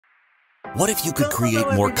What if you could Well, hello,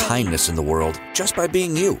 create more everybody. kindness in the world just by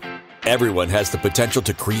being you? Everyone has the potential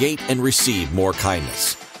to create and receive more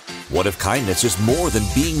kindness. What if kindness is more than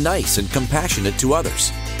being nice and compassionate to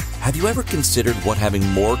others? Have you ever considered what having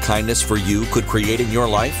more kindness for you could create in your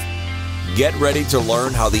life? Get ready to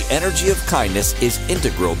learn how the energy of kindness is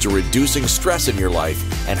integral to reducing stress in your life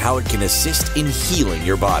and how it can assist in healing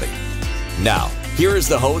your body. Now, here is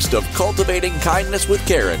the host of Cultivating Kindness with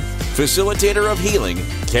Karen, facilitator of healing,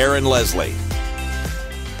 Karen Leslie.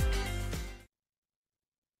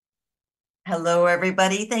 Hello,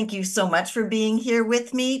 everybody. Thank you so much for being here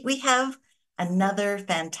with me. We have another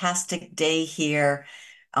fantastic day here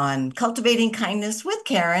on Cultivating Kindness with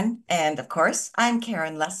Karen. And of course, I'm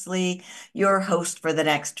Karen Leslie, your host for the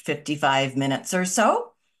next 55 minutes or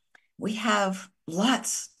so. We have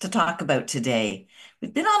lots to talk about today.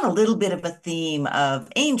 We've been on a little bit of a theme of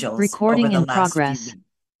angels over Recording the in last few progress. weeks.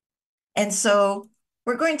 And so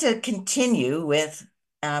we're going to continue with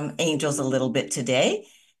angels a little bit today.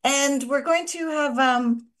 And we're going to have,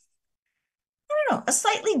 a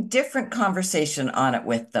slightly different conversation on it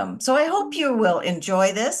with them. So I hope you will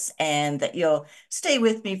enjoy this and that you'll stay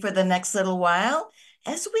with me for the next little while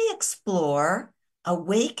as we explore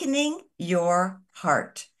awakening your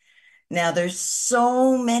heart. Now, there's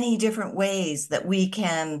so many different ways that we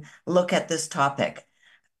can look at this topic.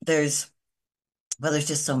 There's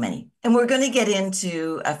just so many. And we're going to get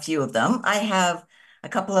into a few of them. I have a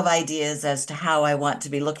couple of ideas as to how I want to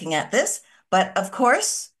be looking at this. But of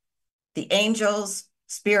course, the angels,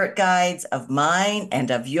 spirit guides of mine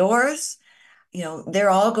and of yours, they're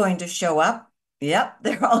all going to show up. Yep,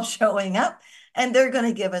 they're all showing up. And they're going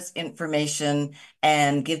to give us information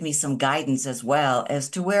and give me some guidance as well as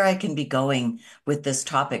to where I can be going with this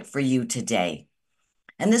topic for you today.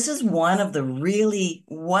 And this is one of the really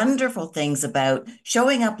wonderful things about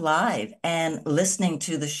showing up live and listening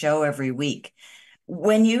to the show every week.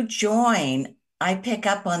 When you join, I pick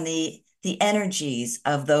up on the energies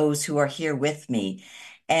of those who are here with me,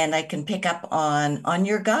 and I can pick up on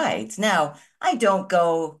your guides. Now, I don't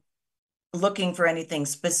go looking for anything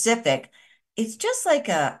specific. It's just like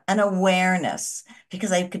an awareness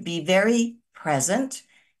because I could be very present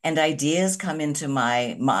and ideas come into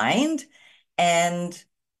my mind, and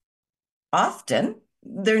often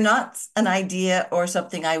they're not an idea or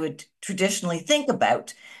something I would traditionally think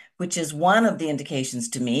about, which is one of the indications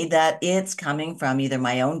to me that it's coming from either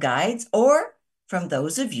my own guides or from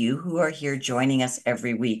those of you who are here joining us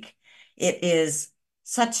every week. It is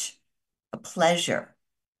such a pleasure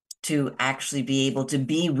to actually be able to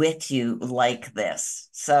be with you like this.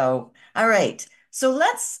 So, all right. So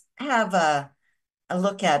let's have a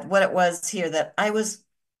look at what it was here that I was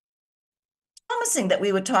promising that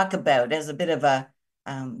we would talk about as a bit of a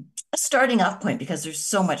starting off point because there's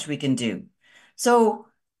so much we can do. So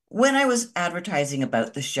when I was advertising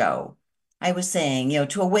about the show, I was saying,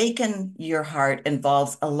 to awaken your heart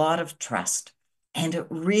involves a lot of trust, and it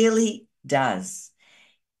really does.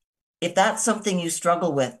 If that's something you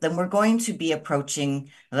struggle with, then we're going to be approaching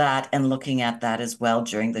that and looking at that as well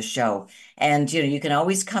during the show. And, you can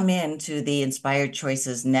always come in to the Inspired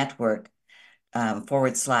Choices Network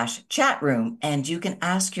 /chat room, and you can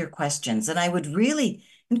ask your questions. And I would really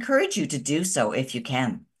encourage you to do so if you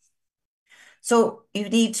can. So you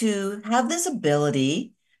need to have this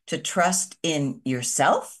ability to trust in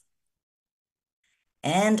yourself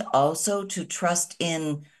and also to trust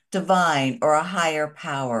in divine or a higher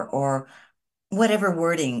power or whatever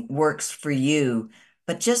wording works for you.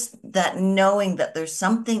 But just that knowing that there's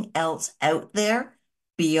something else out there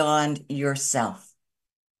beyond yourself.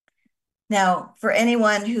 Now, for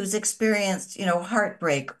anyone who's experienced,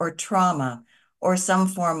 heartbreak or trauma or some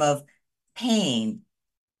form of pain,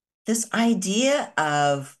 this idea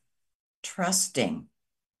of trusting,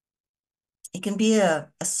 it can be a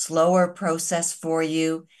slower process for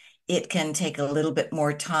you. It can take a little bit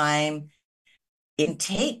more time. It can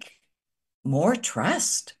take more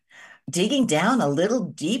trust, digging down a little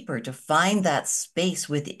deeper to find that space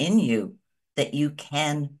within you that you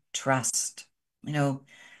can trust.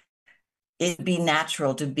 It'd be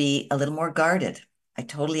natural to be a little more guarded. I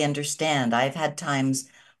totally understand. I've had times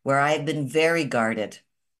where I've been very guarded,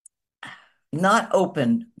 not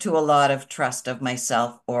open to a lot of trust of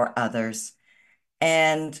myself or others.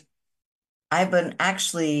 And I've been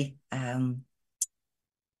actually,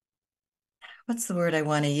 what's the word I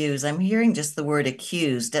want to use? I'm hearing just the word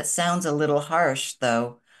accused. That sounds a little harsh,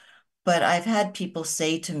 though. But I've had people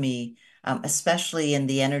say to me, especially in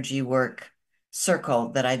the energy work circle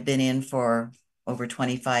that I've been in for over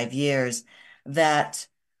 25 years, that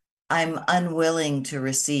I'm unwilling to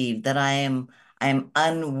receive, that I'm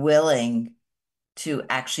unwilling to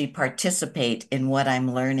actually participate in what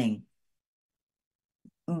I'm learning.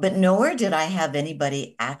 But nowhere did I have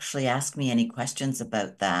anybody actually ask me any questions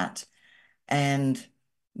about that. And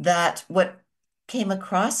that what came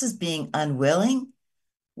across as being unwilling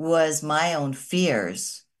was my own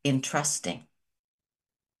fears in trusting.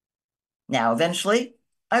 Now, eventually,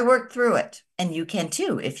 I worked through it, and you can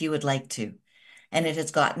too if you would like to. And it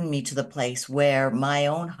has gotten me to the place where my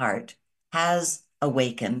own heart has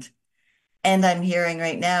awakened. And I'm hearing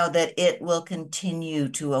right now that it will continue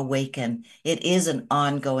to awaken. It is an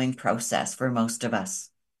ongoing process for most of us.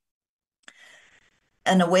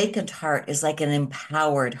 An awakened heart is like an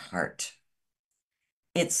empowered heart.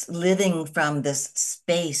 It's living from this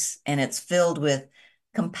space and it's filled with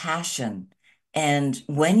compassion. And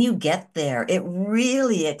when you get there, it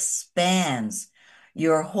really expands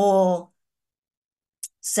your whole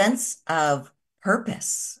sense of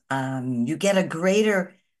purpose. You get a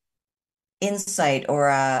greater insight or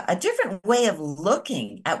a different way of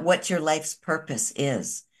looking at what your life's purpose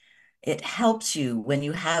is. It helps you when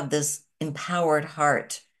you have this empowered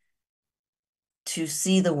heart to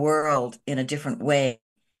see the world in a different way.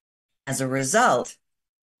 As a result,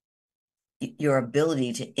 your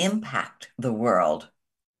ability to impact the world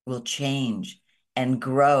will change and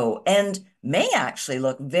grow and may actually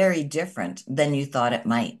look very different than you thought it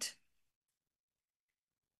might.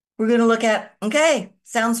 We're going to look at, okay,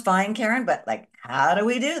 sounds fine, Karen, but like, how do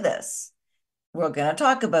we do this? We're going to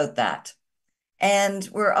talk about that. And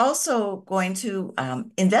we're also going to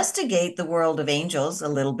investigate the world of angels a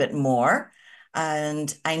little bit more.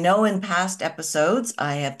 And I know in past episodes,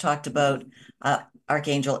 I have talked about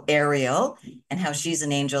Archangel Ariel and how she's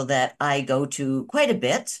an angel that I go to quite a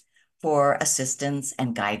bit for assistance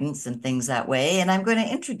and guidance and things that way. And I'm going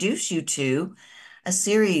to introduce you to a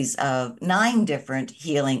series of 9 different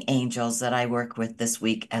healing angels that I work with this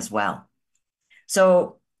week as well.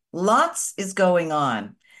 So lots is going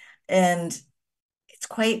on. And it's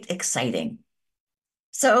quite exciting.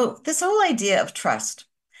 So, this whole idea of trust,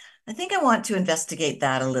 I think I want to investigate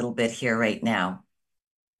that a little bit here right now.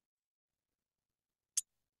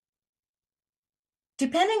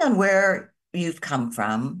 Depending on where you've come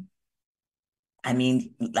from, I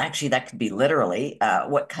mean, actually, that could be literally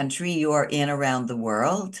what country you are in around the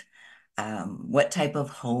world, what type of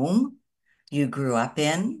home you grew up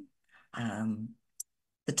in, um,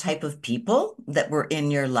 the type of people that were in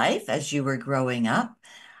your life as you were growing up.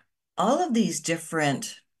 All of these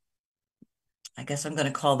different, I guess I'm going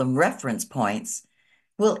to call them reference points,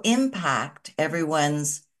 will impact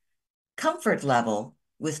everyone's comfort level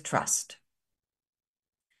with trust.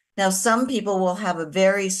 Now, some people will have a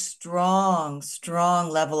very strong, strong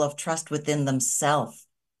level of trust within themselves,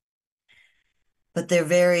 but they're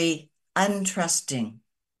very untrusting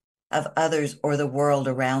of others or the world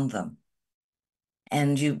around them.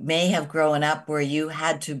 And you may have grown up where you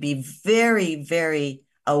had to be very, very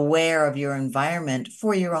aware of your environment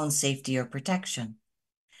for your own safety or protection.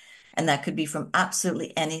 And that could be from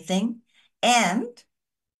absolutely anything. And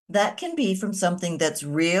that can be from something that's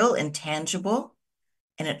real and tangible.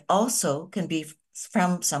 And it also can be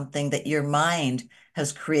from something that your mind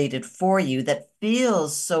has created for you that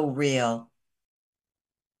feels so real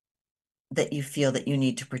that you feel that you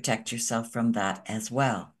need to protect yourself from that as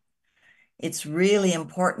well. It's really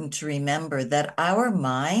important to remember that our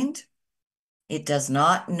mind, it does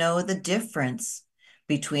not know the difference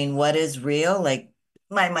between what is real, like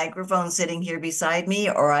my microphone sitting here beside me,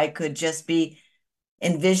 or I could just be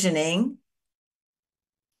envisioning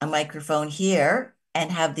a microphone here and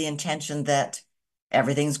have the intention that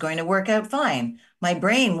everything's going to work out fine. My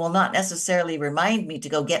brain will not necessarily remind me to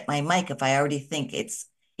go get my mic if I already think it's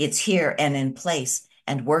here and in place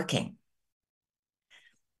and working.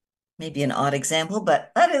 Maybe an odd example,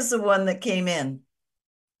 but that is the one that came in.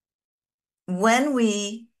 When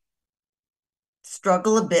we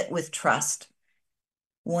struggle a bit with trust,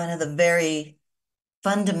 one of the very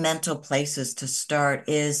fundamental places to start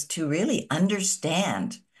is to really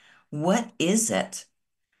understand what is it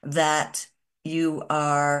that you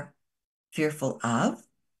are fearful of,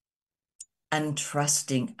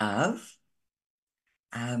 untrusting of,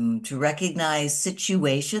 to recognize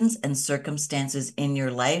situations and circumstances in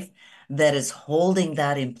your life that is holding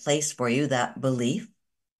that in place for you, that belief.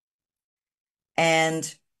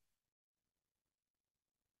 And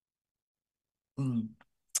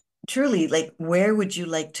truly, like, where would you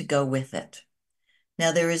like to go with it?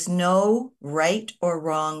 Now, there is no right or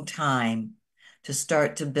wrong time to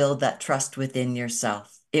start to build that trust within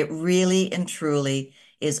yourself. It really and truly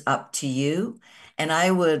is up to you. And I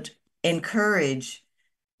would encourage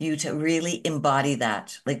you to really embody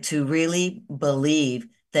that, like to really believe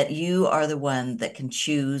that you are the one that can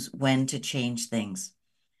choose when to change things.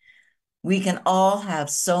 We can all have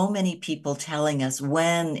so many people telling us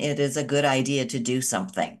when it is a good idea to do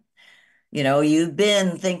something. You know, you've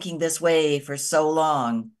been thinking this way for so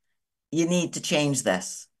long, you need to change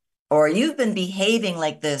this. Or you've been behaving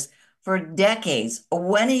like this for decades.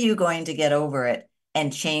 When are you going to get over it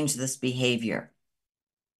and change this behavior?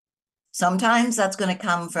 Sometimes that's going to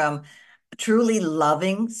come from a truly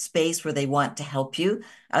loving space where they want to help you.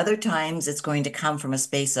 Other times it's going to come from a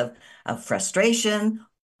space of frustration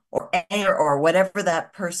or anger or whatever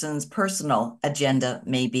that person's personal agenda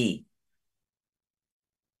may be.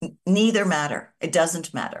 Neither matter. It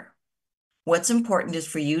doesn't matter. What's important is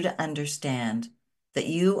for you to understand that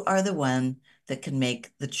you are the one that can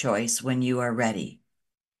make the choice when you are ready.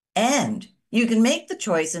 And you can make the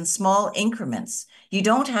choice in small increments. You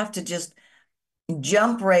don't have to just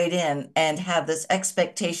jump right in and have this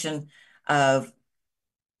expectation of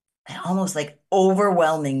almost like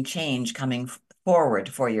overwhelming change coming forward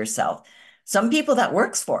for yourself. Some people that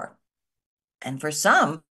works for, and for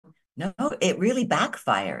some, no, it really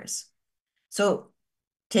backfires. So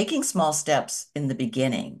taking small steps in the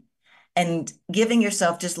beginning and giving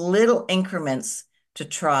yourself just little increments to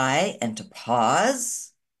try and to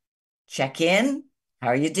pause, check in. How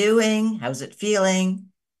are you doing? How's it feeling?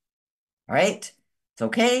 All right. It's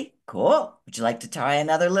okay. Cool. Would you like to try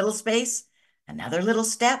another little space? Another little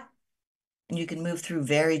step? And you can move through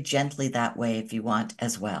very gently that way if you want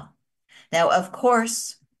as well. Now, of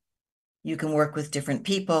course, you can work with different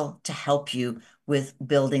people to help you with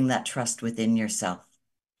building that trust within yourself.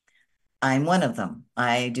 I'm one of them.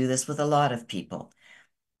 I do this with a lot of people.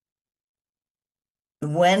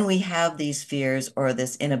 When we have these fears or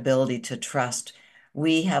this inability to trust,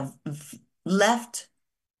 we have left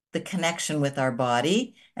the connection with our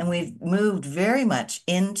body and we've moved very much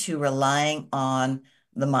into relying on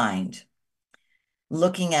the mind,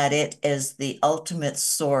 looking at it as the ultimate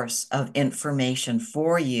source of information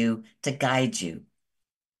for you to guide you.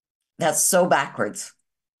 That's so backwards,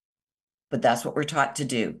 but that's what we're taught to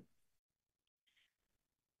do.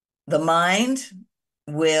 The mind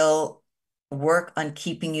will work on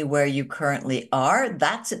keeping you where you currently are.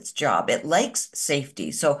 That's its job. It likes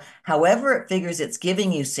safety. So however it figures it's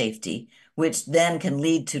giving you safety, which then can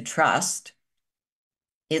lead to trust,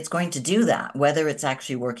 it's going to do that, whether it's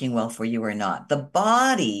actually working well for you or not. The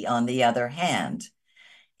body, on the other hand,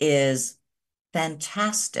 is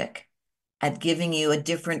fantastic at giving you a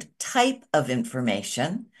different type of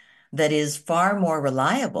information that is far more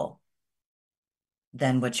reliable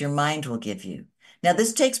than what your mind will give you. Now,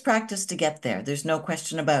 this takes practice to get there. There's no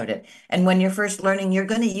question about it. And when you're first learning, you're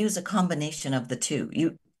going to use a combination of the two.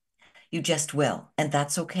 You just will, and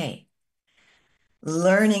that's okay.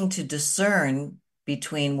 Learning to discern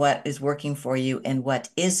between what is working for you and what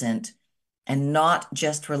isn't, and not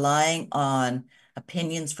just relying on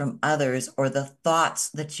opinions from others or the thoughts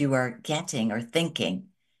that you are getting or thinking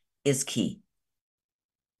is key.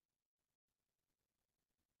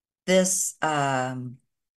 This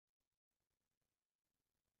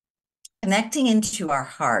connecting into our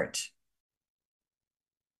heart.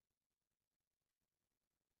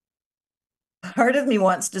 Part of me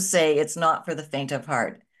wants to say it's not for the faint of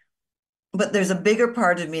heart, but there's a bigger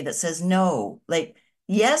part of me that says no. Like,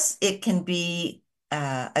 yes, it can be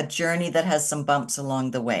a journey that has some bumps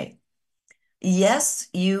along the way. Yes,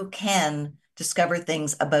 you can discover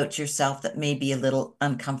things about yourself that may be a little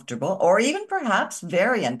uncomfortable or even perhaps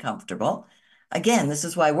very uncomfortable. Again, this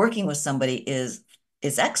is why working with somebody is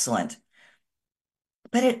excellent.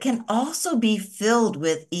 But it can also be filled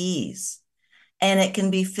with ease and it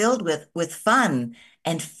can be filled with fun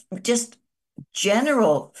and just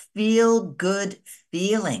general feel good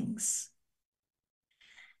feelings.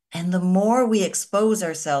 And the more we expose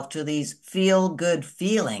ourselves to these feel good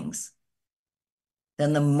feelings,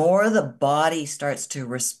 then the more the body starts to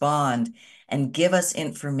respond and give us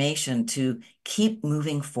information to keep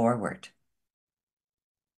moving forward.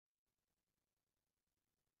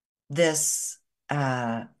 This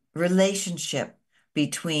relationship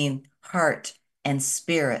between heart and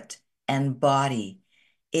spirit and body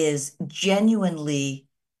is genuinely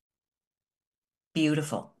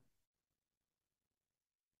beautiful.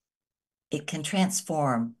 It can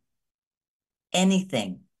transform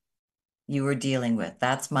anything you are dealing with.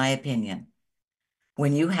 That's my opinion.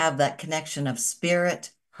 When you have that connection of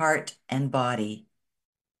spirit, heart, and body,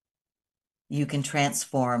 you can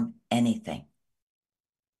transform anything.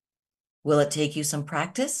 Will it take you some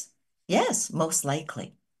practice? Yes, most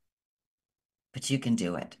likely. But you can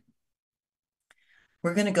do it.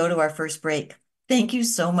 We're going to go to our first break. Thank you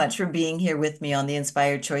so much for being here with me on the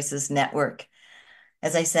Inspired Choices Network.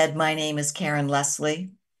 As I said, my name is Karen Leslie.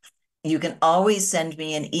 You can always send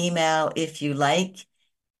me an email if you like.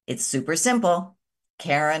 It's super simple.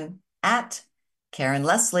 Karen at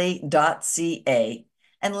karenleslie.ca.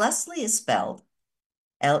 And Leslie is spelled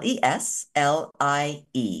Leslie.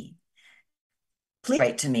 Please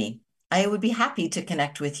write to me. I would be happy to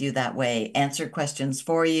connect with you that way, answer questions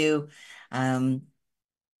for you, um,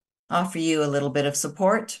 offer you a little bit of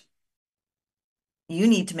support. You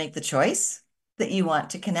need to make the choice that you want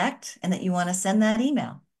to connect and that you want to send that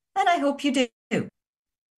email. And I hope you do.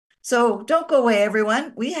 So don't go away,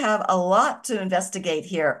 everyone. We have a lot to investigate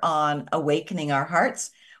here on Awakening Our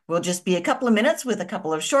Hearts. We'll just be a couple of minutes with a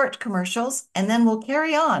couple of short commercials, and then we'll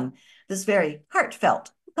carry on this very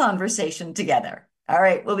heartfelt conversation together. All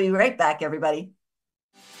right, we'll be right back, everybody.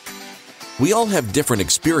 We all have different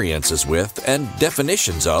experiences with and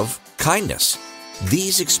definitions of kindness.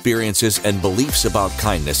 These experiences and beliefs about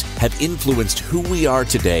kindness have influenced who we are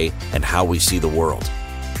today and how we see the world.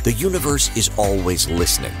 The universe is always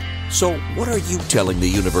listening. So what are you telling the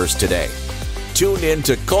universe today? Tune in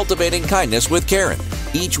to Cultivating Kindness with Karen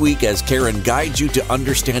each week as Karen guides you to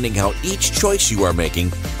understanding how each choice you are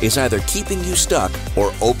making is either keeping you stuck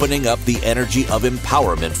or opening up the energy of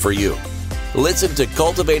empowerment for you. Listen to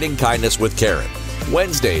Cultivating Kindness with Karen,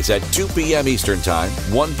 Wednesdays at 2 p.m. Eastern Time,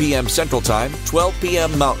 1 p.m. Central Time, 12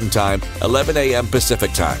 p.m. Mountain Time, 11 a.m.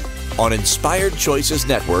 Pacific Time on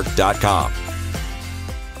InspiredChoicesNetwork.com.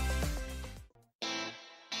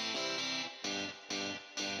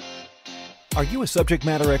 Are you a subject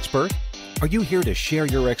matter expert? Are you here to share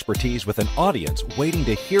your expertise with an audience waiting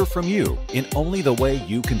to hear from you in only the way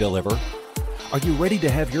you can deliver? Are you ready to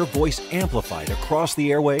have your voice amplified across the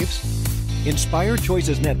airwaves? Inspired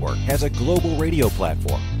Choices Network has a global radio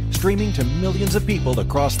platform streaming to millions of people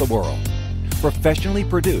across the world. Professionally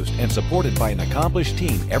produced and supported by an accomplished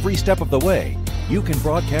team every step of the way, you can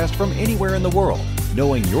broadcast from anywhere in the world,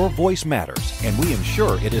 knowing your voice matters, and we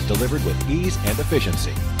ensure it is delivered with ease and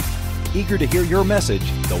efficiency. Eager to hear your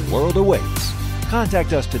message, the world awaits.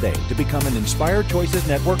 Contact us today to become an Inspired Choices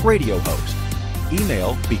Network radio host.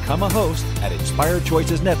 Email become a host at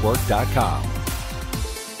inspiredchoicesnetwork.com.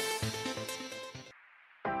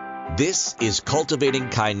 This is Cultivating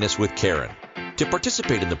Kindness with Karen. To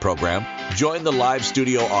participate in the program, join the live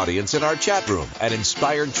studio audience in our chat room at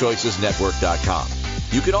inspiredchoicesnetwork.com.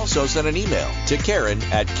 You can also send an email to Karen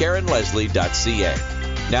at karenleslie.ca.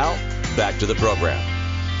 Now, back to the program.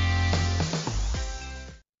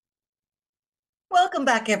 Welcome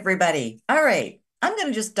back, everybody. All right, I'm going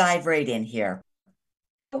to just dive right in here.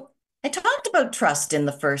 I talked about trust in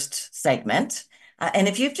the first segment, and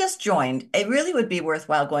if you've just joined, it really would be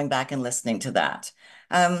worthwhile going back and listening to that.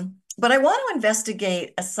 But I want to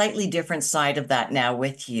investigate a slightly different side of that now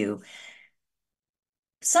with you.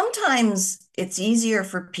 Sometimes it's easier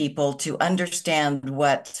for people to understand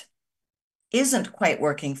what isn't quite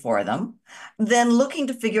working for them than looking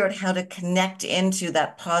to figure out how to connect into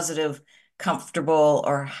that positive, comfortable,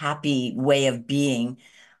 or happy way of being.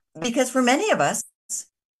 Because for many of us, it's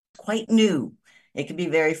quite new. It can be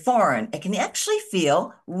very foreign. It can actually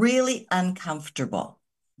feel really uncomfortable.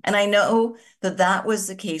 And I know that that was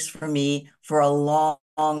the case for me for a long,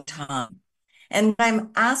 long time. And I'm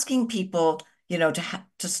asking people,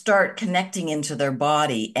 to start connecting into their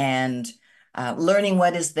body and learning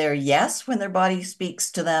what is their yes when their body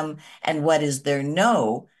speaks to them and what is their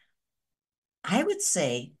no. I would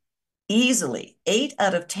say easily 8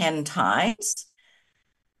 out of 10 times,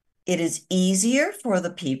 it is easier for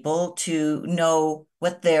the people to know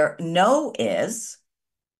what their no is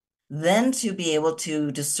than to be able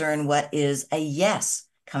to discern what is a yes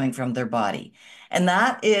coming from their body. And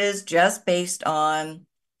that is just based on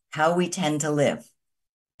how we tend to live.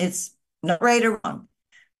 It's not right or wrong.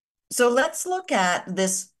 So let's look at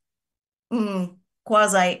this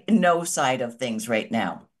quasi no side of things right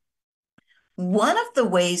now. One of the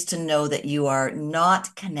ways to know that you are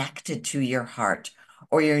not connected to your heart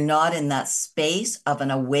or you're not in that space of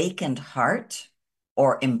an awakened heart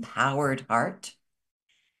or empowered heart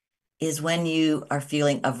is when you are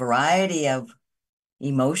feeling a variety of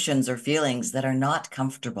emotions or feelings that are not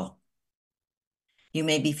comfortable. You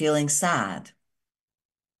may be feeling sad.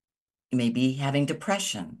 You may be having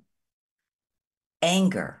depression,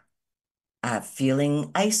 anger,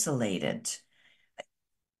 feeling isolated,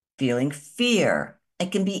 feeling fear.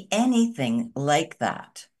 It can be anything like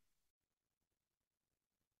that.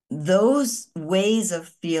 Those ways of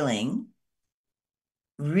feeling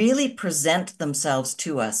really present themselves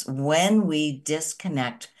to us when we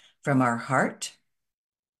disconnect from our heart,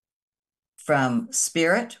 from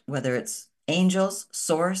spirit, whether it's angels,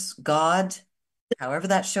 source, God, however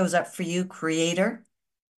that shows up for you, creator.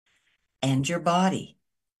 and your body.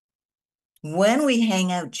 When we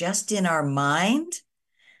hang out just in our mind,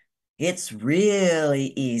 it's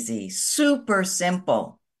really easy, super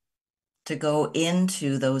simple to go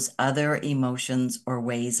into those other emotions or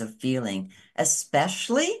ways of feeling,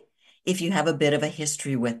 especially if you have a bit of a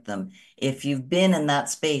history with them. If you've been in that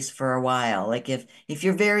space for a while, like if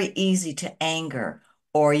you're very easy to anger,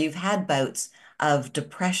 or you've had bouts of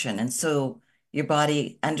depression, and so your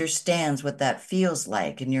body understands what that feels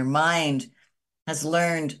like, and your mind has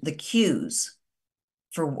learned the cues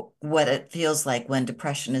for what it feels like when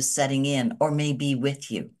depression is setting in or may be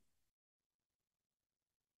with you.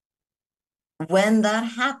 When that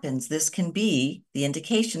happens, this can be the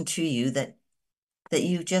indication to you that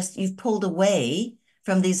you've pulled away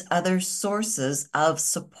from these other sources of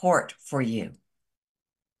support for you.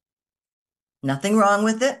 Nothing wrong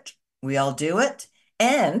with it. We all do it.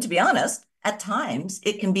 And to be honest, at times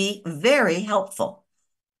it can be very helpful.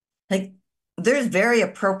 Like, there's very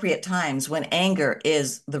appropriate times when anger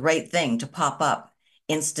is the right thing to pop up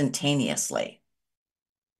instantaneously.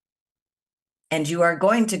 And you are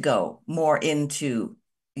going to go more into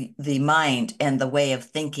the mind and the way of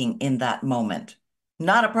thinking in that moment.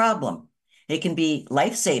 Not a problem. It can be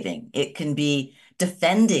life-saving. It can be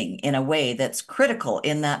defending in a way that's critical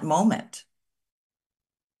in that moment.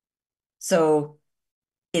 So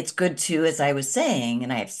it's good to, as I was saying,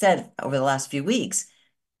 and I have said over the last few weeks,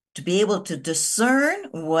 to be able to discern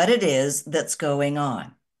what it is that's going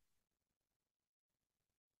on.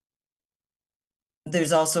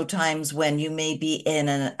 There's also times when you may be in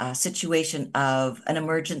a situation of an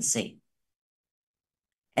emergency,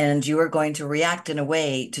 and you are going to react in a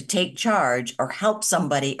way to take charge or help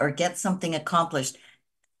somebody or get something accomplished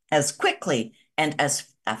as quickly and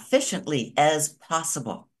as efficiently as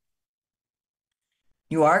possible.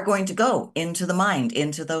 You are going to go into the mind,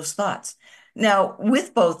 into those thoughts. Now,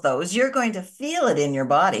 with both those, you're going to feel it in your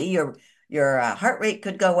body. Your heart rate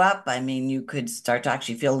could go up. I mean, you could start to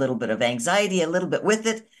actually feel a little bit of anxiety, a little bit with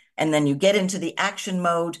it, and then you get into the action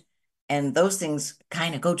mode, and those things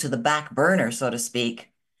kind of go to the back burner, so to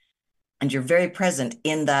speak, and you're very present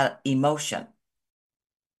in that emotion.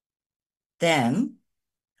 Then,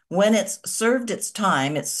 when it's served its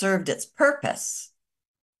time, it's served its purpose.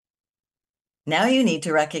 Now you need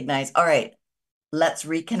to recognize, all right, let's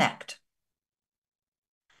reconnect.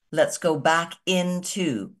 Let's go back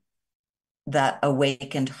into that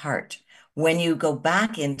awakened heart. When you go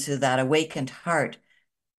back into that awakened heart,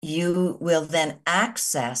 you will then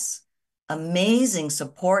access amazing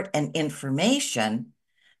support and information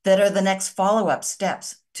that are the next follow-up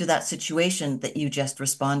steps to that situation that you just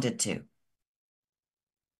responded to.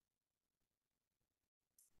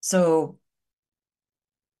 So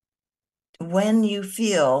when you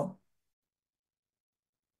feel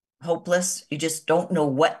hopeless, you just don't know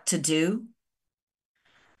what to do,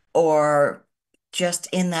 or just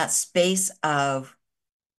in that space of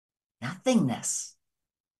nothingness,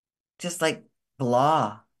 just like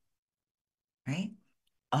blah, right?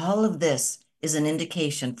 All of this is an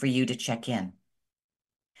indication for you to check in.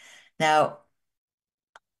 Now,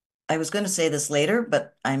 I was going to say this later,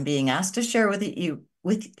 but I'm being asked to share I'm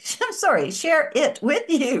sorry, share it with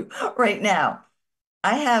you right now.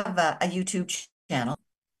 I have a YouTube channel.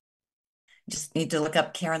 Just need to look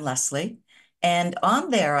up Karen Leslie. And on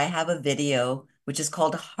there, I have a video which is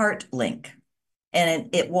called Heart Link. And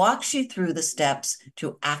it walks you through the steps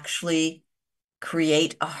to actually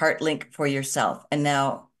create a heart link for yourself. And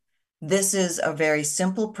now, this is a very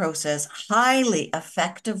simple process, highly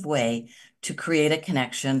effective way to create a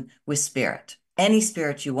connection with spirit. Any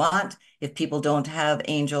spirit you want. If people don't have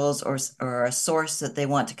angels or a source that they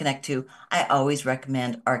want to connect to, I always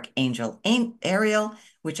recommend Archangel Ariel,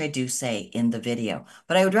 which I do say in the video.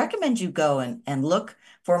 But I would recommend you go and look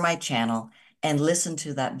for my channel and listen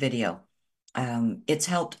to that video. It's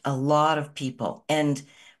helped a lot of people. And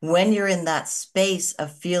when you're in that space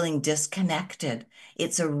of feeling disconnected,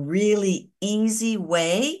 it's a really easy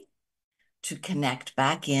way to connect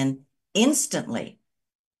back in instantly.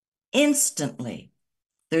 Instantly.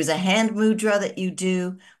 There's a hand mudra that you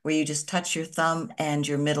do where you just touch your thumb and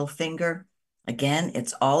your middle finger. Again,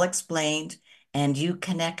 it's all explained, and you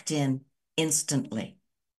connect in instantly.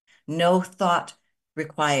 No thought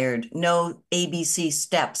required, no ABC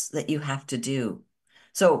steps that you have to do.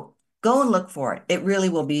 So go and look for it. It really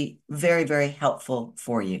will be very, very helpful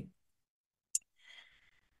for you.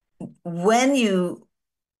 When you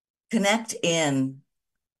connect in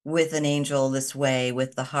with an angel this way,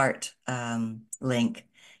 with the heart link,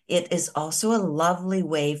 it is also a lovely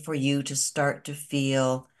way for you to start to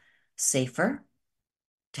feel safer,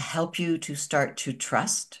 to help you to start to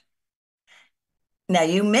trust. Now,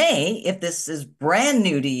 you may, if this is brand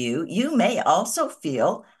new to you, you may also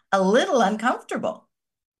feel a little uncomfortable.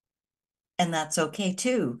 And that's okay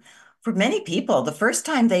too. For many people, the first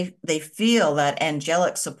time they feel that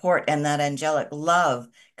angelic support and that angelic love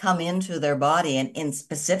come into their body and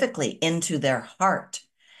specifically into their heart,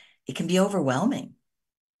 it can be overwhelming.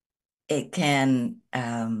 It can,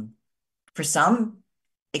 for some,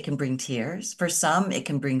 it can bring tears. For some, it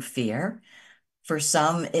can bring fear. For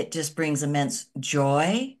some, it just brings immense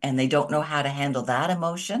joy and they don't know how to handle that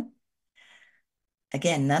emotion.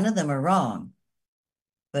 Again, none of them are wrong,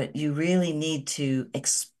 but you really need to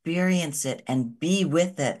experience it and be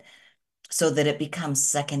with it so that it becomes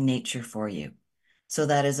second nature for you. So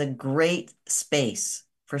that is a great space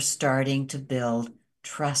for starting to build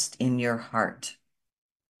trust in your heart.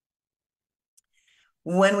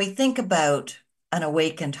 When we think about an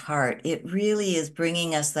awakened heart, it really is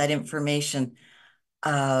bringing us that information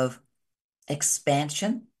of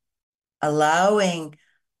expansion, allowing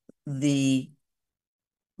the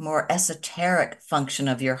more esoteric function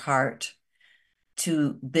of your heart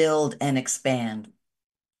to build and expand.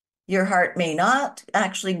 Your heart may not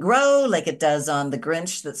actually grow like it does on The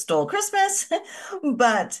Grinch That Stole Christmas,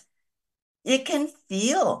 but it can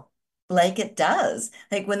feel like it does.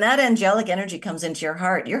 Like when that angelic energy comes into your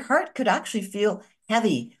heart could actually feel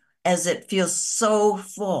heavy as it feels so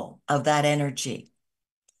full of that energy.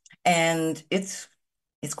 And it's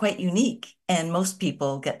quite unique. And most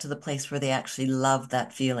people get to the place where they actually love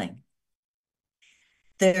that feeling.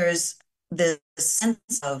 There's the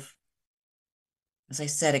sense of, as I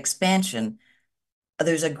said, expansion.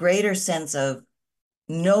 There's a greater sense of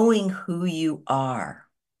knowing who you are.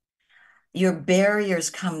 Your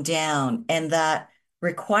barriers come down, and that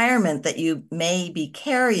requirement that you may be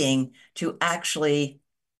carrying to actually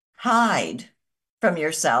hide from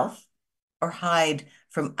yourself or hide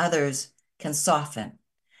from others can soften.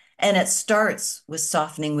 And it starts with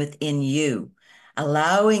softening within you,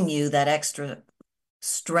 allowing you that extra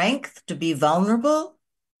strength to be vulnerable,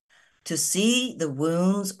 to see the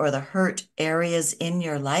wounds or the hurt areas in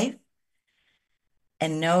your life,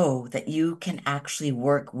 and know that you can actually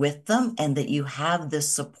work with them and that you have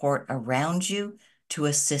this support around you to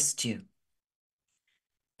assist you.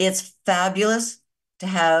 It's fabulous to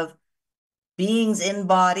have beings in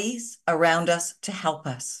bodies around us to help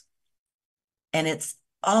us. And it's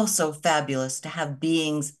also fabulous to have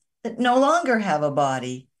beings that no longer have a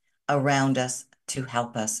body around us to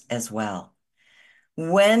help us as well.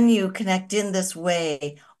 When you connect in this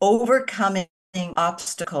way, overcoming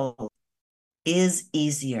obstacles is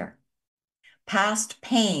easier. Past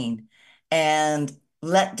pain and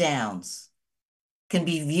letdowns can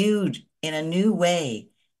be viewed in a new way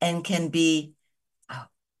and can be, oh,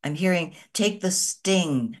 I'm hearing, take the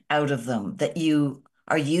sting out of them that you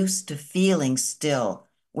are used to feeling still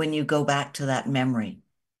when you go back to that memory.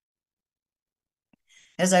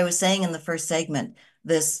 As I was saying in the first segment,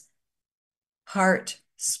 this heart,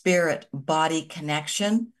 spirit, body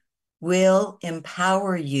connection will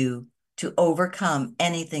empower you to overcome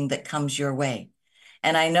anything that comes your way.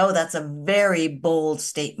 And I know that's a very bold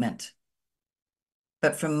statement,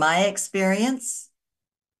 but from my experience,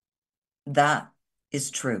 that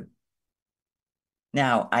is true.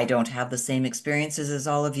 Now, I don't have the same experiences as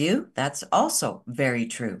all of you. That's also very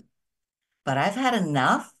true. But I've had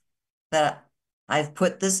enough that I've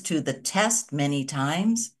put this to the test many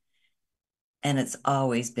times, and it's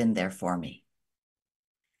always been there for me.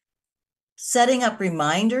 Setting up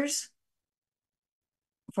reminders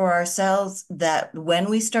for ourselves that when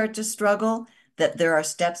we start to struggle, that there are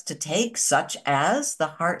steps to take, such as the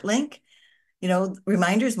heart link.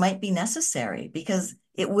 Reminders might be necessary because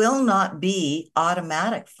it will not be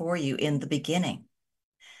automatic for you in the beginning.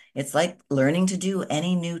 It's like learning to do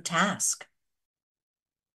any new task.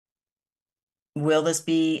 Will this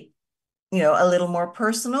be, a little more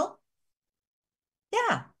personal?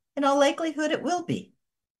 Yeah, in all likelihood it will be.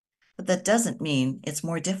 But that doesn't mean it's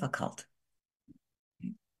more difficult.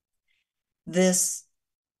 This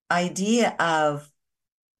idea of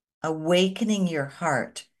awakening your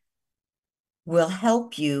heart will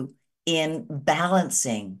help you in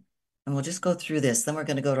balancing. And we'll just go through this, then we're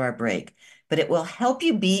going to go to our break. But it will help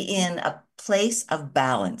you be in a place of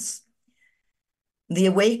balance. The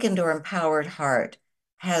awakened or empowered heart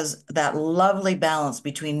has that lovely balance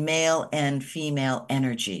between male and female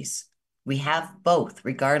energies. We have both,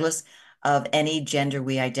 regardless of any gender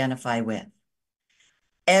we identify with.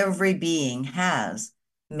 Every being has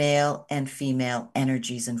male and female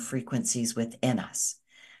energies and frequencies within us.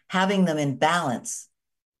 Having them in balance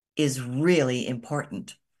is really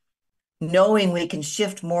important. Knowing we can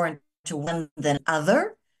shift more into one than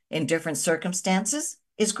other in different circumstances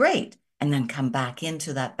is great, and then come back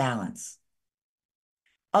into that balance.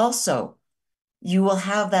 Also, you will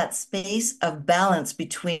have that space of balance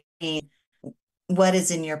between what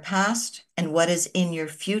is in your past and what is in your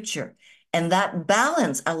future. And that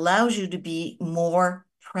balance allows you to be more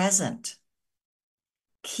present.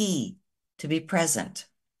 Key to be present.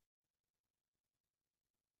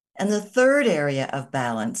 And the third area of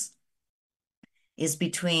balance is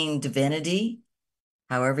between divinity,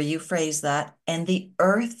 however you phrase that, and the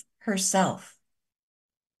earth herself.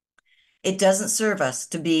 It doesn't serve us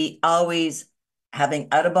to be always having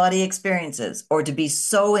out-of-body experiences or to be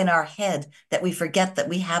so in our head that we forget that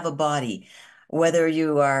we have a body. Whether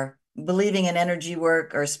you are believing in energy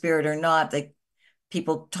work or spirit or not,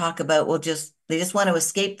 people talk about, they just want to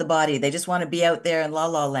escape the body. They just want to be out there in la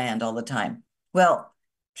la land all the time. Well,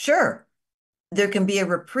 sure, there can be a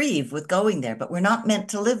reprieve with going there, but we're not meant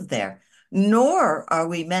to live there, nor are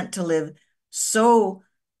we meant to live so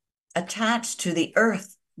attached to the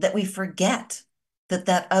earth that we forget that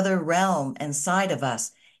that other realm inside of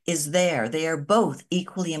us is there. They are both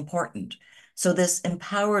equally important. So this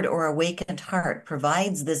empowered or awakened heart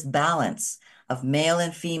provides this balance of male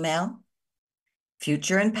and female,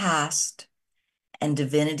 future and past, and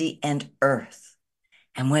divinity and earth.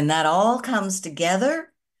 And when that all comes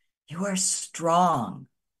together, you are strong.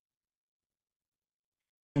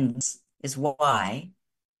 And this is why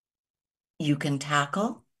you can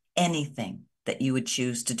tackle anything that you would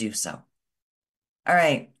choose to do so. All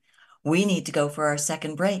right, we need to go for our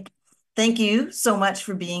second break. Thank you so much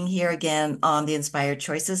for being here again on the Inspired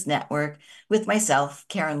Choices Network with myself,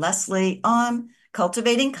 Karen Leslie, on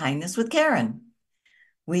Cultivating Kindness with Karen.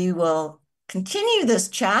 We will continue this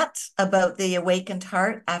chat about the awakened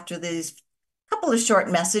heart after these couple of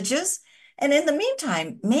short messages. And in the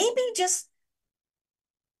meantime, maybe just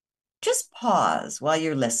pause while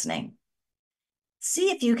you're listening.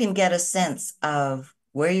 See if you can get a sense of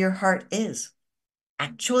where your heart is,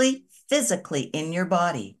 actually physically in your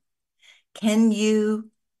body. Can you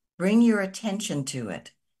bring your attention to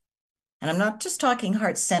it? And I'm not just talking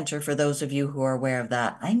heart center for those of you who are aware of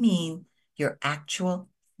that. I mean your actual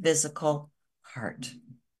physical heart.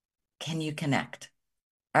 Can you connect?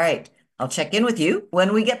 All right, I'll check in with you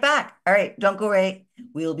when we get back. All right, don't go away.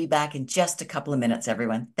 We'll be back in just a couple of minutes,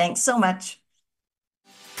 everyone. Thanks so much.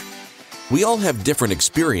 We all have different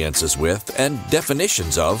experiences with and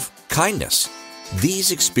definitions of kindness.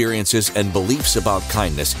 These experiences and beliefs about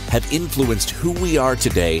kindness have influenced who we are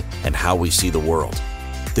today and how we see the world.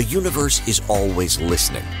 The universe is always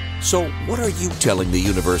listening. So what are you telling the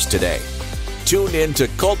universe today? Tune in to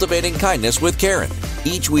Cultivating Kindness with Karen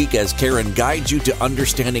each week as Karen guides you to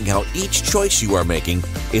understanding how each choice you are making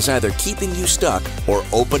is either keeping you stuck or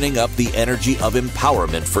opening up the energy of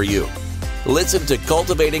empowerment for you. Listen to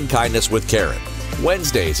Cultivating Kindness with Karen,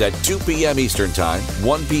 Wednesdays at 2 p.m. Eastern Time,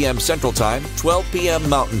 1 p.m. Central Time, 12 p.m.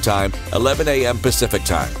 Mountain Time, 11 a.m. Pacific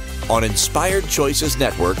Time on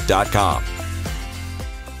InspiredChoicesNetwork.com.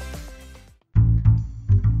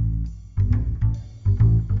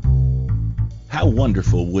 How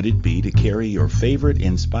wonderful would it be to carry your favorite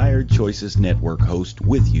Inspired Choices Network host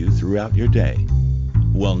with you throughout your day?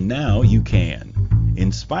 Well, now you can.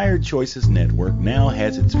 Inspired Choices Network now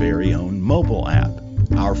has its very own mobile app.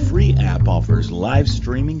 Our free app offers live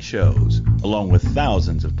streaming shows, along with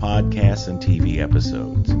thousands of podcasts and TV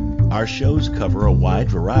episodes. Our shows cover a wide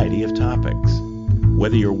variety of topics.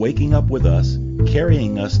 Whether you're waking up with us,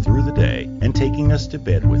 carrying us through the day, and taking us to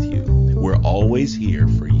bed with you, we're always here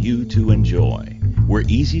for you to enjoy. We're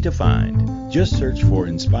easy to find. Just search for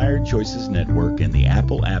Inspired Choices Network in the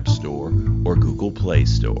Apple App Store or Google Play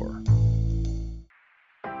Store.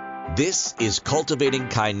 This is Cultivating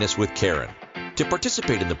Kindness with Karen. To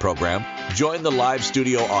participate in the program, join the live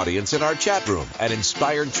studio audience in our chat room at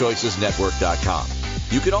InspiredChoicesNetwork.com.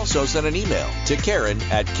 You can also send an email to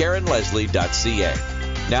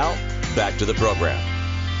Karen@KarenLeslie.ca. Now, back to the program.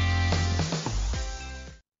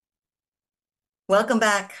 Welcome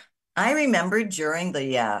back. I remembered during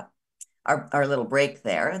the our little break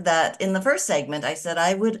there that in the first segment, I said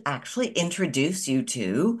I would actually introduce you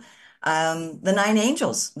to the 9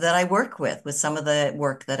 angels that I work with some of the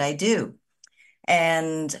work that I do.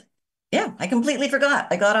 And yeah, I completely forgot.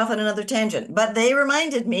 I got off on another tangent, but they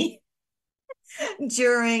reminded me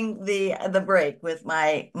during the break with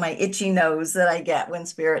my itchy nose that I get when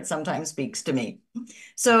spirit sometimes speaks to me.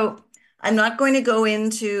 So I'm not going to go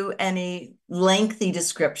into any lengthy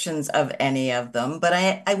descriptions of any of them, but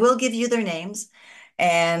I will give you their names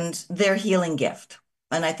and their healing gift.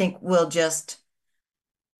 And I think we'll just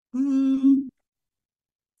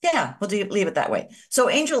Yeah, leave it that way. So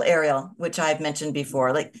Angel Ariel, which I've mentioned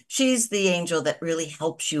before, like she's the angel that really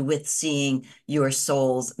helps you with seeing your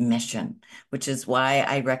soul's mission, which is why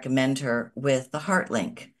I recommend her with the heart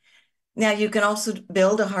link. Now you can also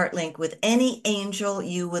build a heart link with any angel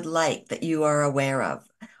you would like that you are aware of,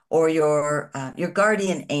 or your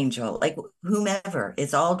guardian angel, like whomever.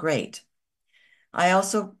 It's all great. I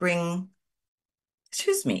also bring,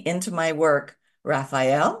 excuse me, into my work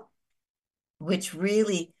Raphael, which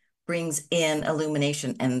really brings in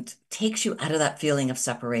illumination and takes you out of that feeling of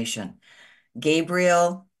separation.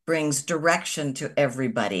 Gabriel brings direction to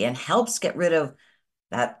everybody and helps get rid of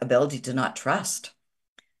that ability to not trust.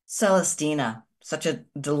 Celestina, such a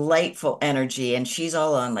delightful energy, and she's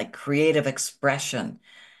all on like creative expression,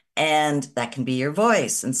 and that can be your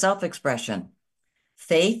voice and self-expression.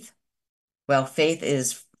 Faith, well, faith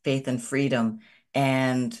is faith and freedom,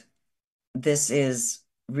 and this is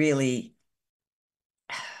really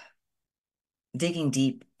digging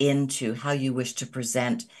deep into how you wish to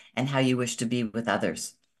present and how you wish to be with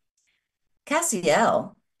others.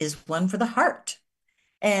 Cassiel is one for the heart,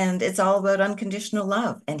 and it's all about unconditional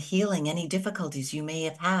love and healing any difficulties you may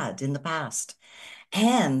have had in the past.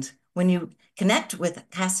 And when you connect with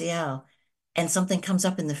Cassiel and something comes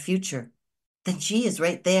up in the future, then she is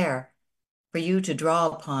right there for you to draw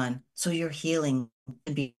upon so your healing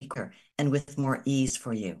can be quicker and with more ease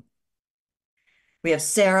for you. We have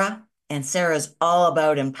Sarah, and Sarah's all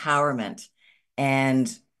about empowerment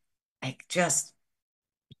and like just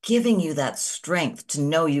giving you that strength to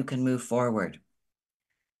know you can move forward.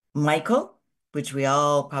 Michael, which we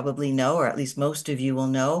all probably know, or at least most of you will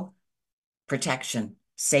know, protection,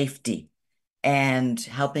 safety, and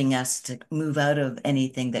helping us to move out of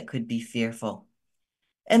anything that could be fearful.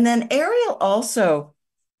 And then Ariel also,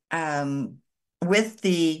 with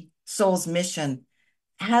the soul's mission,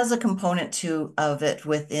 has a component too of it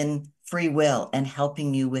within free will and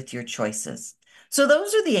helping you with your choices. So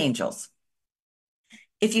those are the angels.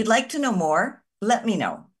 If you'd like to know more, let me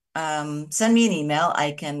know. Send me an email.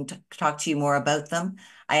 I can talk to you more about them.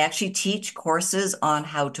 I actually teach courses on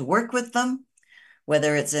how to work with them,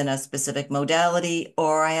 whether it's in a specific modality,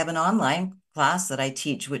 or I have an online class that I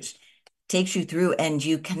teach, which takes you through and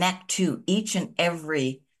you connect to each and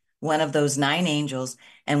every one of those 9 angels,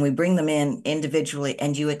 and we bring them in individually,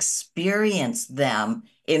 and you experience them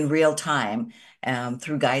in real time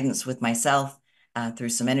through guidance with myself, through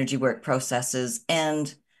some energy work processes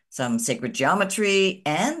and some sacred geometry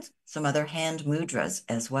and some other hand mudras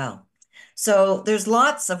as well. So there's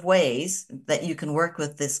lots of ways that you can work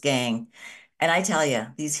with this gang. And I tell you,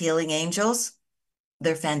 these healing angels,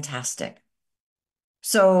 they're fantastic.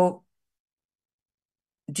 So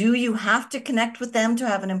do you have to connect with them to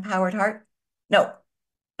have an empowered heart? No,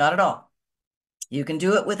 not at all. You can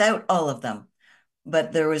do it without all of them.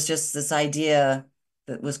 But there was just this idea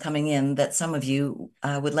that was coming in that some of you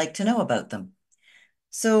would like to know about them.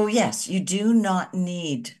 So yes, you do not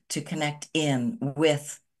need to connect in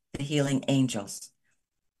with the healing angels.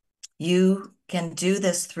 You can do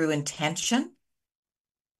this through intention,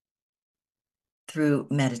 through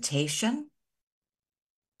meditation,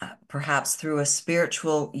 perhaps through a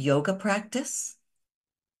spiritual yoga practice,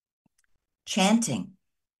 chanting.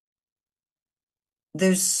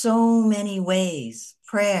 There's so many ways,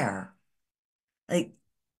 prayer, like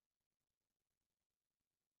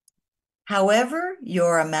however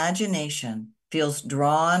your imagination feels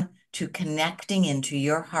drawn to connecting into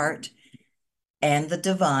your heart and the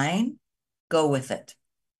divine, go with it.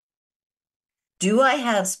 Do I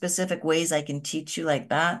have specific ways I can teach you like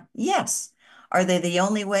that? Yes. Are they the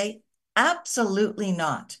only way? Absolutely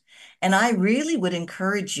not. And I really would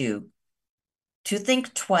encourage you to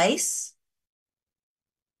think twice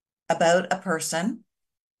about a person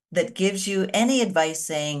that gives you any advice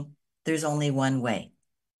saying there's only one way.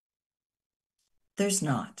 There's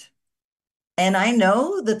not. And I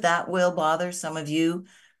know that that will bother some of you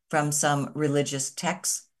from some religious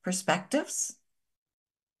text perspectives.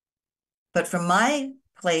 But from my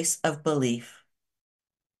place of belief,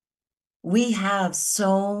 we have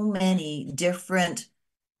so many different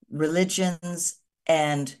religions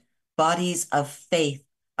and bodies of faith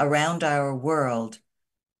around our world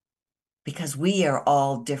because we are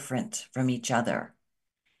all different from each other.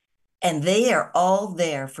 And they are all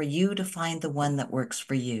there for you to find the one that works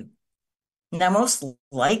for you. Now, most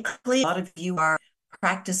likely, a lot of you are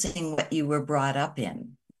practicing what you were brought up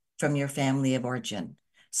in from your family of origin.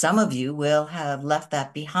 Some of you will have left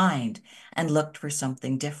that behind and looked for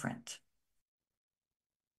something different.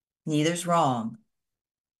 Neither's wrong.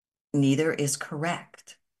 Neither is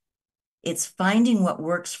correct. It's finding what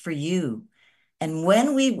works for you. And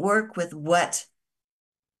when we work with what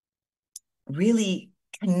really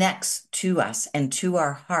connects to us and to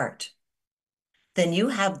our heart, then you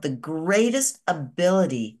have the greatest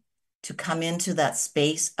ability to come into that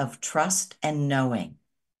space of trust and knowing.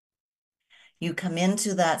 You come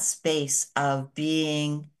into that space of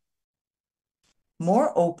being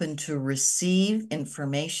more open to receive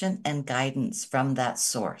information and guidance from that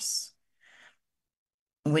source.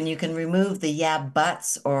 When you can remove the yeah,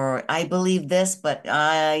 buts, or I believe this, but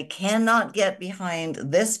I cannot get behind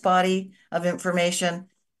this body of information,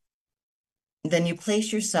 then you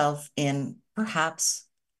place yourself in perhaps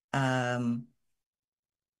a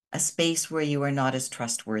space where you are not as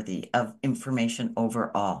trustworthy of information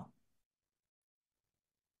overall.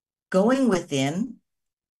 Going within,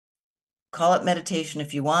 call it meditation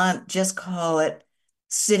if you want, just call it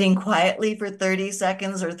sitting quietly for 30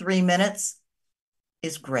 seconds or 3 minutes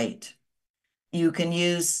is great. You can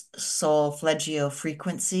use solfeggio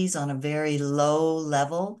frequencies on a very low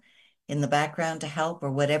level in the background to help,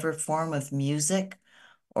 or whatever form of music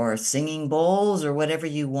or singing bowls or whatever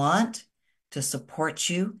you want to support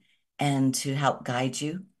you and to help guide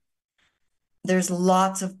you. There's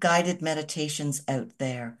lots of guided meditations out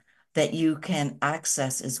there that you can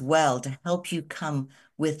access as well to help you come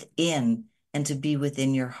within and to be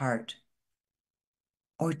within your heart.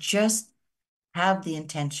 Or just have the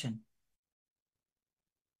intention.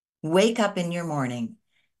 Wake up in your morning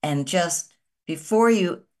and just before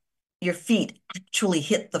your feet actually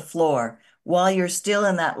hit the floor, while you're still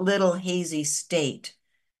in that little hazy state,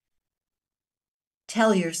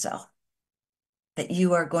 tell yourself that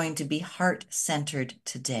you are going to be heart-centered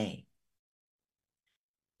today.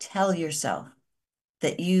 Tell yourself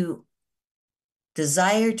that you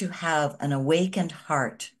desire to have an awakened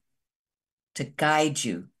heart to guide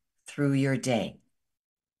you through your day.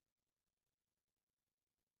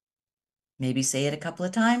 Maybe say it a couple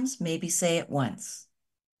of times, maybe say it once,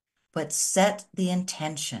 but set the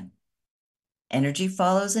intention. Energy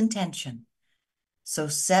follows intention. So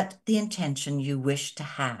set the intention you wish to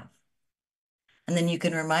have. And then you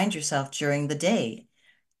can remind yourself during the day,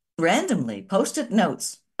 randomly, post-it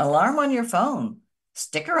notes, alarm on your phone,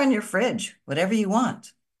 sticker on your fridge, whatever you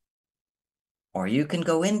want. Or you can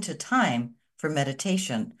go into time for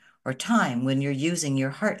meditation or time when you're using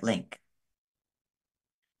your heart link.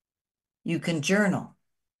 You can journal.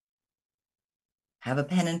 Have a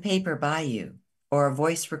pen and paper by you or a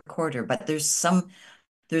voice recorder, but there's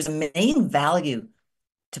a main value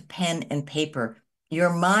to pen and paper.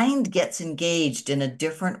 Your mind gets engaged in a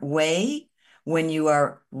different way when you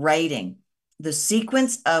are writing. The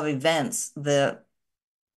sequence of events,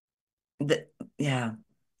 yeah,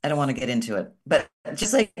 I don't want to get into it, but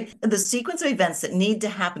just like the sequence of events that need to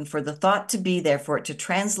happen for the thought to be there, for it to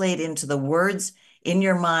translate into the words in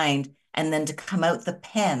your mind, and then to come out the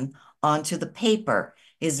pen onto the paper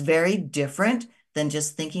is very different than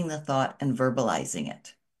just thinking the thought and verbalizing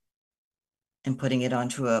it and putting it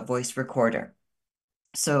onto a voice recorder.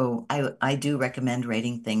 So I do recommend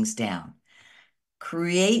writing things down.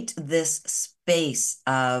 Create this space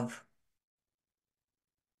of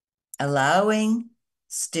allowing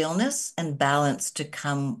stillness and balance to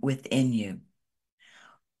come within you.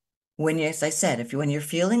 As I said, when you're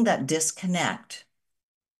feeling that disconnect,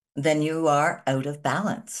 then you are out of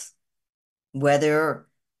balance. Whether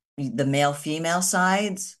the male-female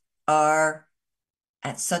sides are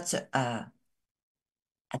at such a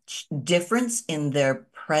difference in their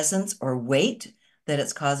presence or weight that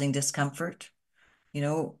it's causing discomfort.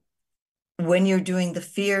 When you're doing the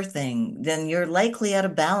fear thing, then you're likely out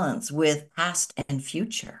of balance with past and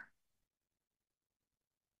future.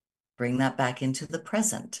 Bring that back into the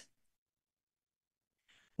present.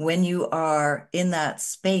 When you are in that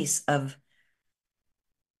space of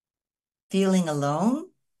feeling alone,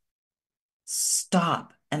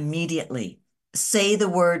 stop immediately. Say the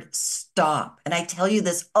word stop. And I tell you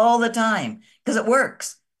this all the time because it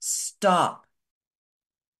works. Stop.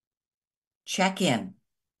 Check in.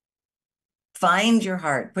 Find your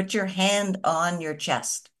heart. Put your hand on your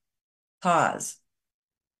chest. Pause.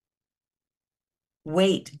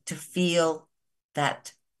 Wait to feel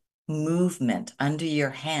that movement under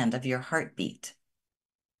your hand of your heartbeat.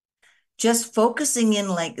 Just focusing in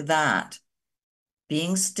like that,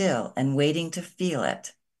 being still and waiting to feel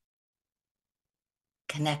it,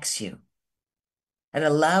 connects you. It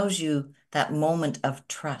allows you that moment of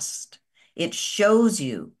trust. It shows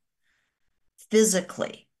you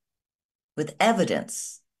physically with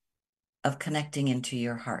evidence of connecting into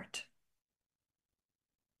your heart.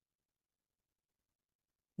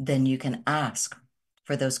 Then you can ask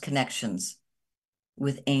for those connections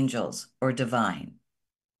with angels or divine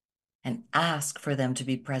and ask for them to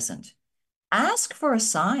be present. Ask for a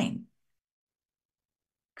sign.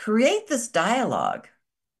 create this dialogue,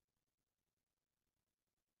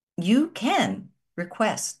 you can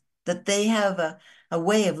request that they have a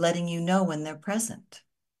way of letting you know when they're present.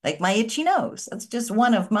 Like my itchy nose, that's just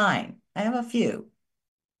one of mine. I have a few.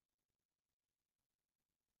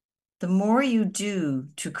 The more you do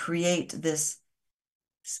to create this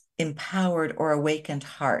empowered or awakened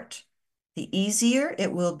heart, the easier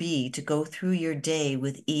it will be to go through your day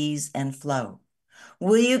with ease and flow.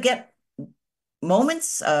 Will you get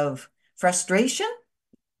moments of frustration?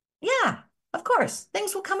 Yeah, of course,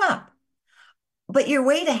 things will come up. But your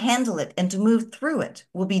way to handle it and to move through it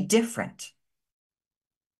will be different.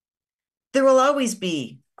 There will always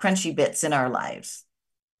be crunchy bits in our lives.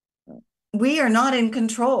 We are not in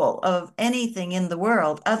control of anything in the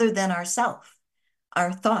world other than ourself,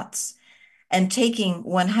 our thoughts, and taking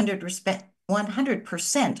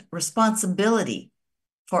 100% responsibility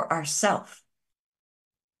for ourself.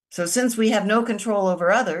 So since we have no control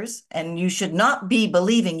over others, and you should not be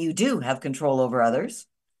believing you do have control over others,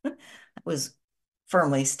 that was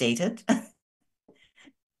firmly stated,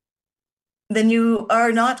 then you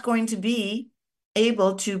are not going to be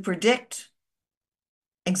able to predict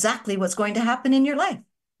exactly what's going to happen in your life.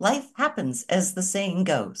 Life happens, as the saying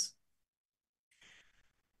goes.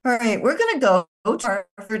 All right, we're going to go to our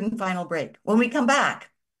third and final break. When we come back,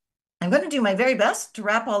 I'm going to do my very best to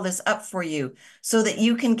wrap all this up for you so that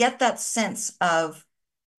you can get that sense of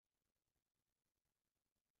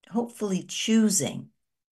hopefully choosing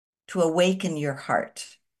to awaken your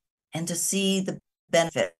heart and to see the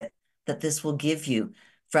benefit that this will give you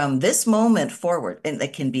from this moment forward. And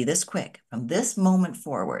it can be this quick, from this moment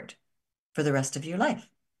forward for the rest of your life.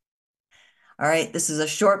 All right, this is a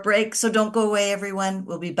short break, so don't go away, everyone.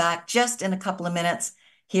 We'll be back just in a couple of minutes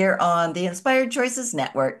here on the Inspired Choices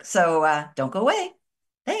Network. So don't go away.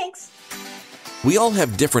 Thanks. We all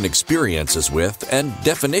have different experiences with and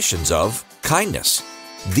definitions of kindness.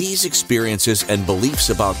 These experiences and beliefs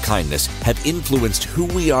about kindness have influenced who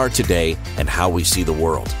we are today and how we see the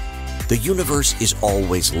world. The universe is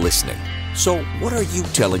always listening. So what are you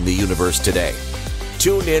telling the universe today?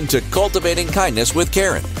 Tune in to Cultivating Kindness with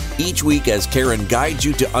Karen each week as Karen guides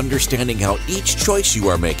you to understanding how each choice you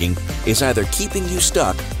are making is either keeping you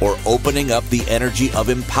stuck or opening up the energy of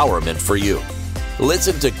empowerment for you.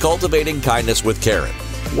 Listen to Cultivating Kindness with Karen,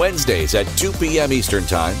 Wednesdays at 2 p.m. Eastern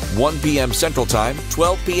Time, 1 p.m. Central Time,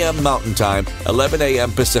 12 p.m. Mountain Time, 11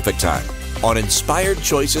 a.m. Pacific Time on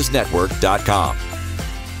InspiredChoicesNetwork.com.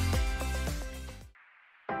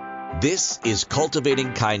 This is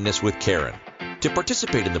Cultivating Kindness with Karen. To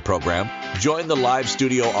participate in the program, join the live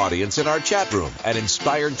studio audience in our chat room at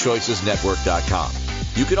InspiredChoicesNetwork.com.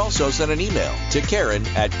 You can also send an email to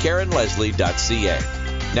Karen@KarenLeslie.ca.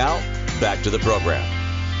 Now, back to the program.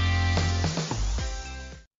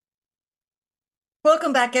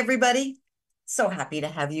 Welcome back, everybody. So happy to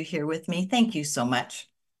have you here with me. Thank you so much.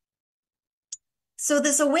 So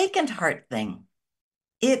this awakened heart thing,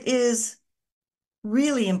 it is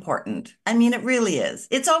really important. I mean, it really is.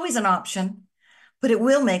 It's always an option, but it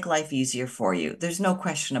will make life easier for you. There's no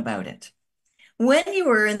question about it. When you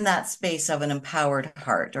are in that space of an empowered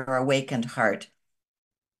heart or awakened heart,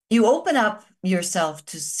 you open up yourself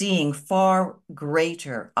to seeing far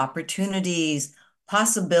greater opportunities,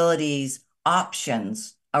 possibilities,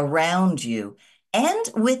 options around you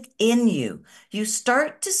and within you. You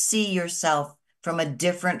start to see yourself from a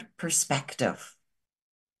different perspective.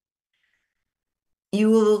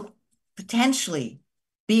 You will potentially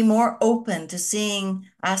be more open to seeing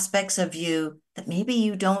aspects of you that maybe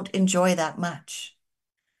you don't enjoy that much.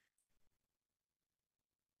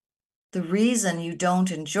 The reason you don't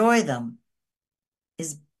enjoy them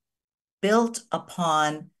is built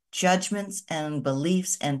upon judgments and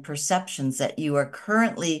beliefs and perceptions that you are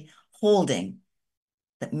currently holding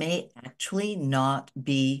that may actually not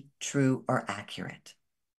be true or accurate.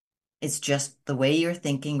 It's just the way you're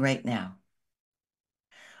thinking right now.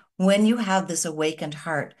 When you have this awakened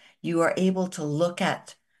heart, you are able to look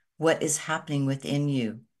at what is happening within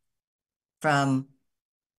you from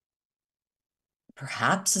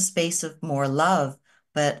perhaps a space of more love,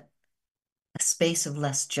 but a space of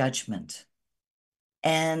less judgment.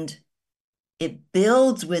 And it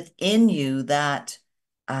builds within you that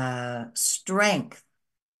strength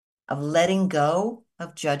of letting go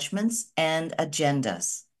of judgments and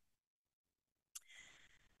agendas.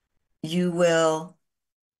 You will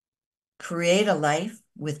create a life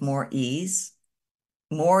with more ease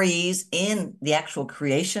in the actual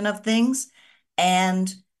creation of things,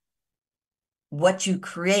 and what you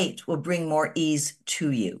create will bring more ease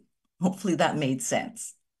to you. Hopefully that made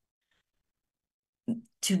sense.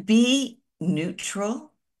 To be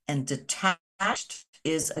neutral and detached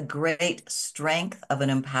is a great strength of an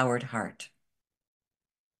empowered heart.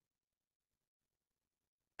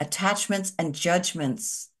 Attachments and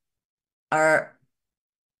judgments are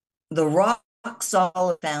the rock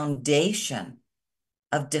solid foundation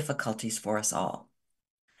of difficulties for us all.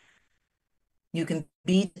 You can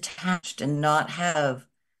be detached and not have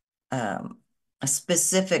a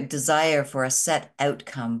specific desire for a set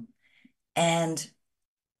outcome and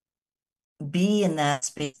be in that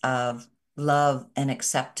space of love and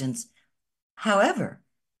acceptance. However,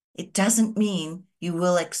 it doesn't mean you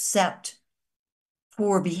will accept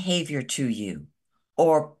poor behavior to you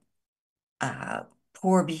or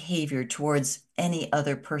poor behavior towards any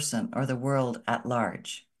other person or the world at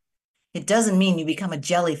large. It doesn't mean you become a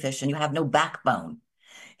jellyfish and you have no backbone.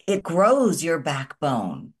 It grows your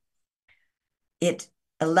backbone. It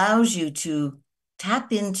allows you to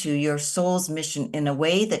tap into your soul's mission in a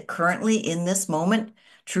way that currently in this moment,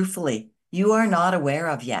 truthfully, you are not aware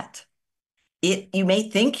of yet. You may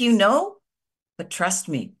think you know, but trust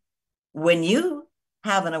me, when you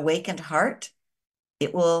have an awakened heart,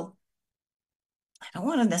 it will, I don't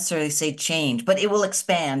want to necessarily say change, but it will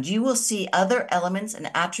expand. You will see other elements and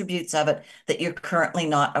attributes of it that you're currently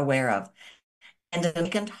not aware of. And an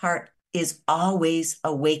awakened heart is always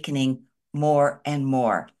awakening more and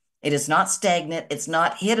more. It is not stagnant. It's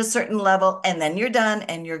not hit a certain level and then you're done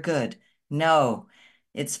and you're good. No,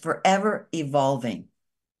 it's forever evolving.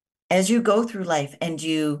 As you go through life and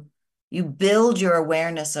you build your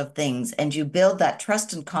awareness of things and you build that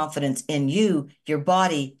trust and confidence in you, your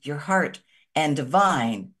body, your heart, and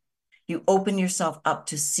divine, you open yourself up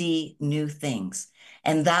to see new things.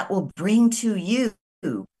 And that will bring to you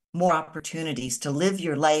more opportunities to live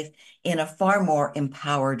your life in a far more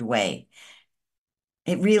empowered way.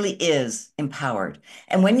 It really is empowered.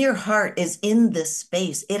 And when your heart is in this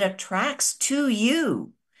space, it attracts to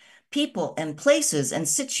you people and places and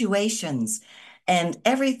situations and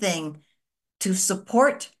everything to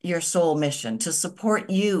support your soul mission, to support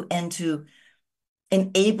you and to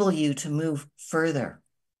enable you to move further.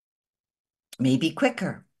 Maybe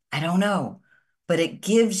quicker, I don't know, but it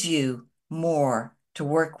gives you more to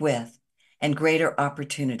work with and greater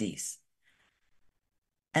opportunities.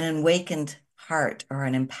 An awakened heart or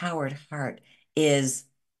an empowered heart is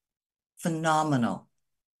phenomenal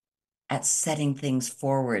at setting things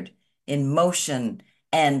forward in motion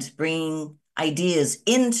and bringing ideas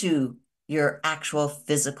into your actual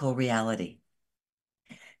physical reality.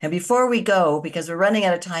 And before we go, because we're running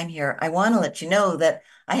out of time here, I want to let you know that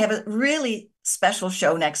I have a really special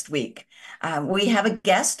show next week. We have a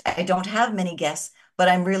guest. I don't have many guests, but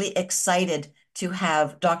I'm really excited to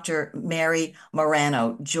have Dr. Mary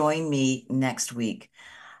Morano join me next week.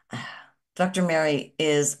 Dr. Mary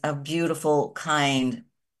is a beautiful, kind,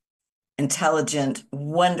 intelligent,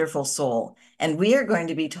 wonderful soul. And we are going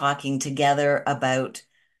to be talking together about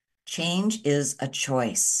change is a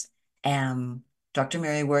choice. Dr.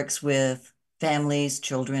 Mary works with families,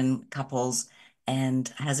 children, couples, and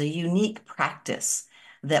has a unique practice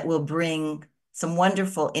that will bring some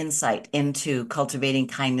wonderful insight into cultivating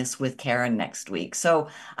kindness with Karen next week. So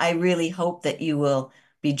I really hope that you will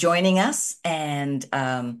be joining us and,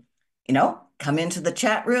 come into the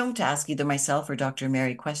chat room to ask either myself or Dr.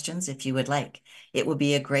 Mary questions if you would like. It will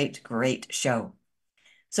be a great, great show.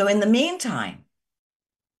 So in the meantime,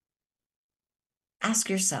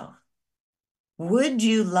 ask yourself, would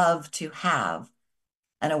you love to have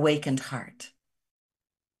an awakened heart?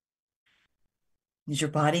 Is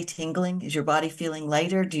your body tingling? Is your body feeling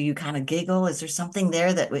lighter? Do you kind of giggle? Is there something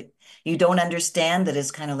there that you don't understand that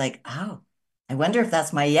is kind of like, oh, I wonder if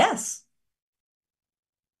that's my yes?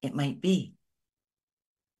 It might be.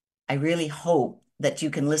 I really hope that you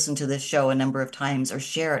can listen to this show a number of times or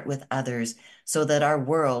share it with others so that our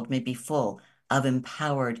world may be full of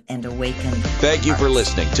empowered and awakened Thank you for hearts.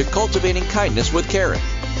 listening to Cultivating Kindness with Karen.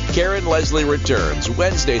 Karen Leslie returns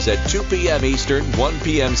Wednesdays at 2 p.m. Eastern, 1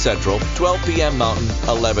 p.m. Central, 12 p.m. Mountain,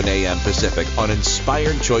 11 a.m. Pacific on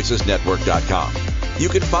InspiredChoicesNetwork.com. You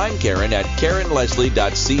can find Karen at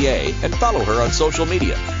KarenLeslie.ca and follow her on social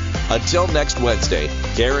media. Until next Wednesday,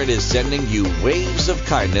 Karen is sending you waves of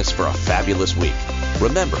kindness for a fabulous week.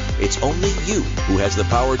 Remember, it's only you who has the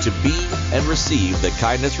power to be and receive the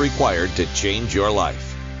kindness required to change your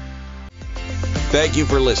life. Thank you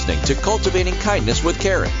for listening to Cultivating Kindness with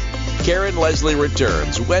Karen. Karen Leslie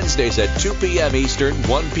returns Wednesdays at 2 p.m. Eastern,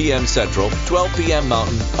 1 p.m. Central, 12 p.m.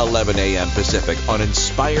 Mountain, 11 a.m. Pacific on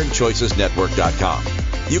InspiredChoicesNetwork.com.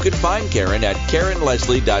 You can find Karen at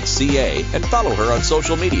KarenLeslie.ca and follow her on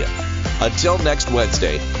social media. Until next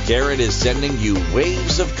Wednesday, Karen is sending you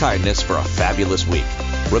waves of kindness for a fabulous week.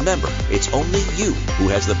 Remember, it's only you who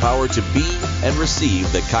has the power to be and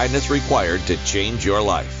receive the kindness required to change your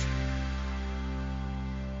life.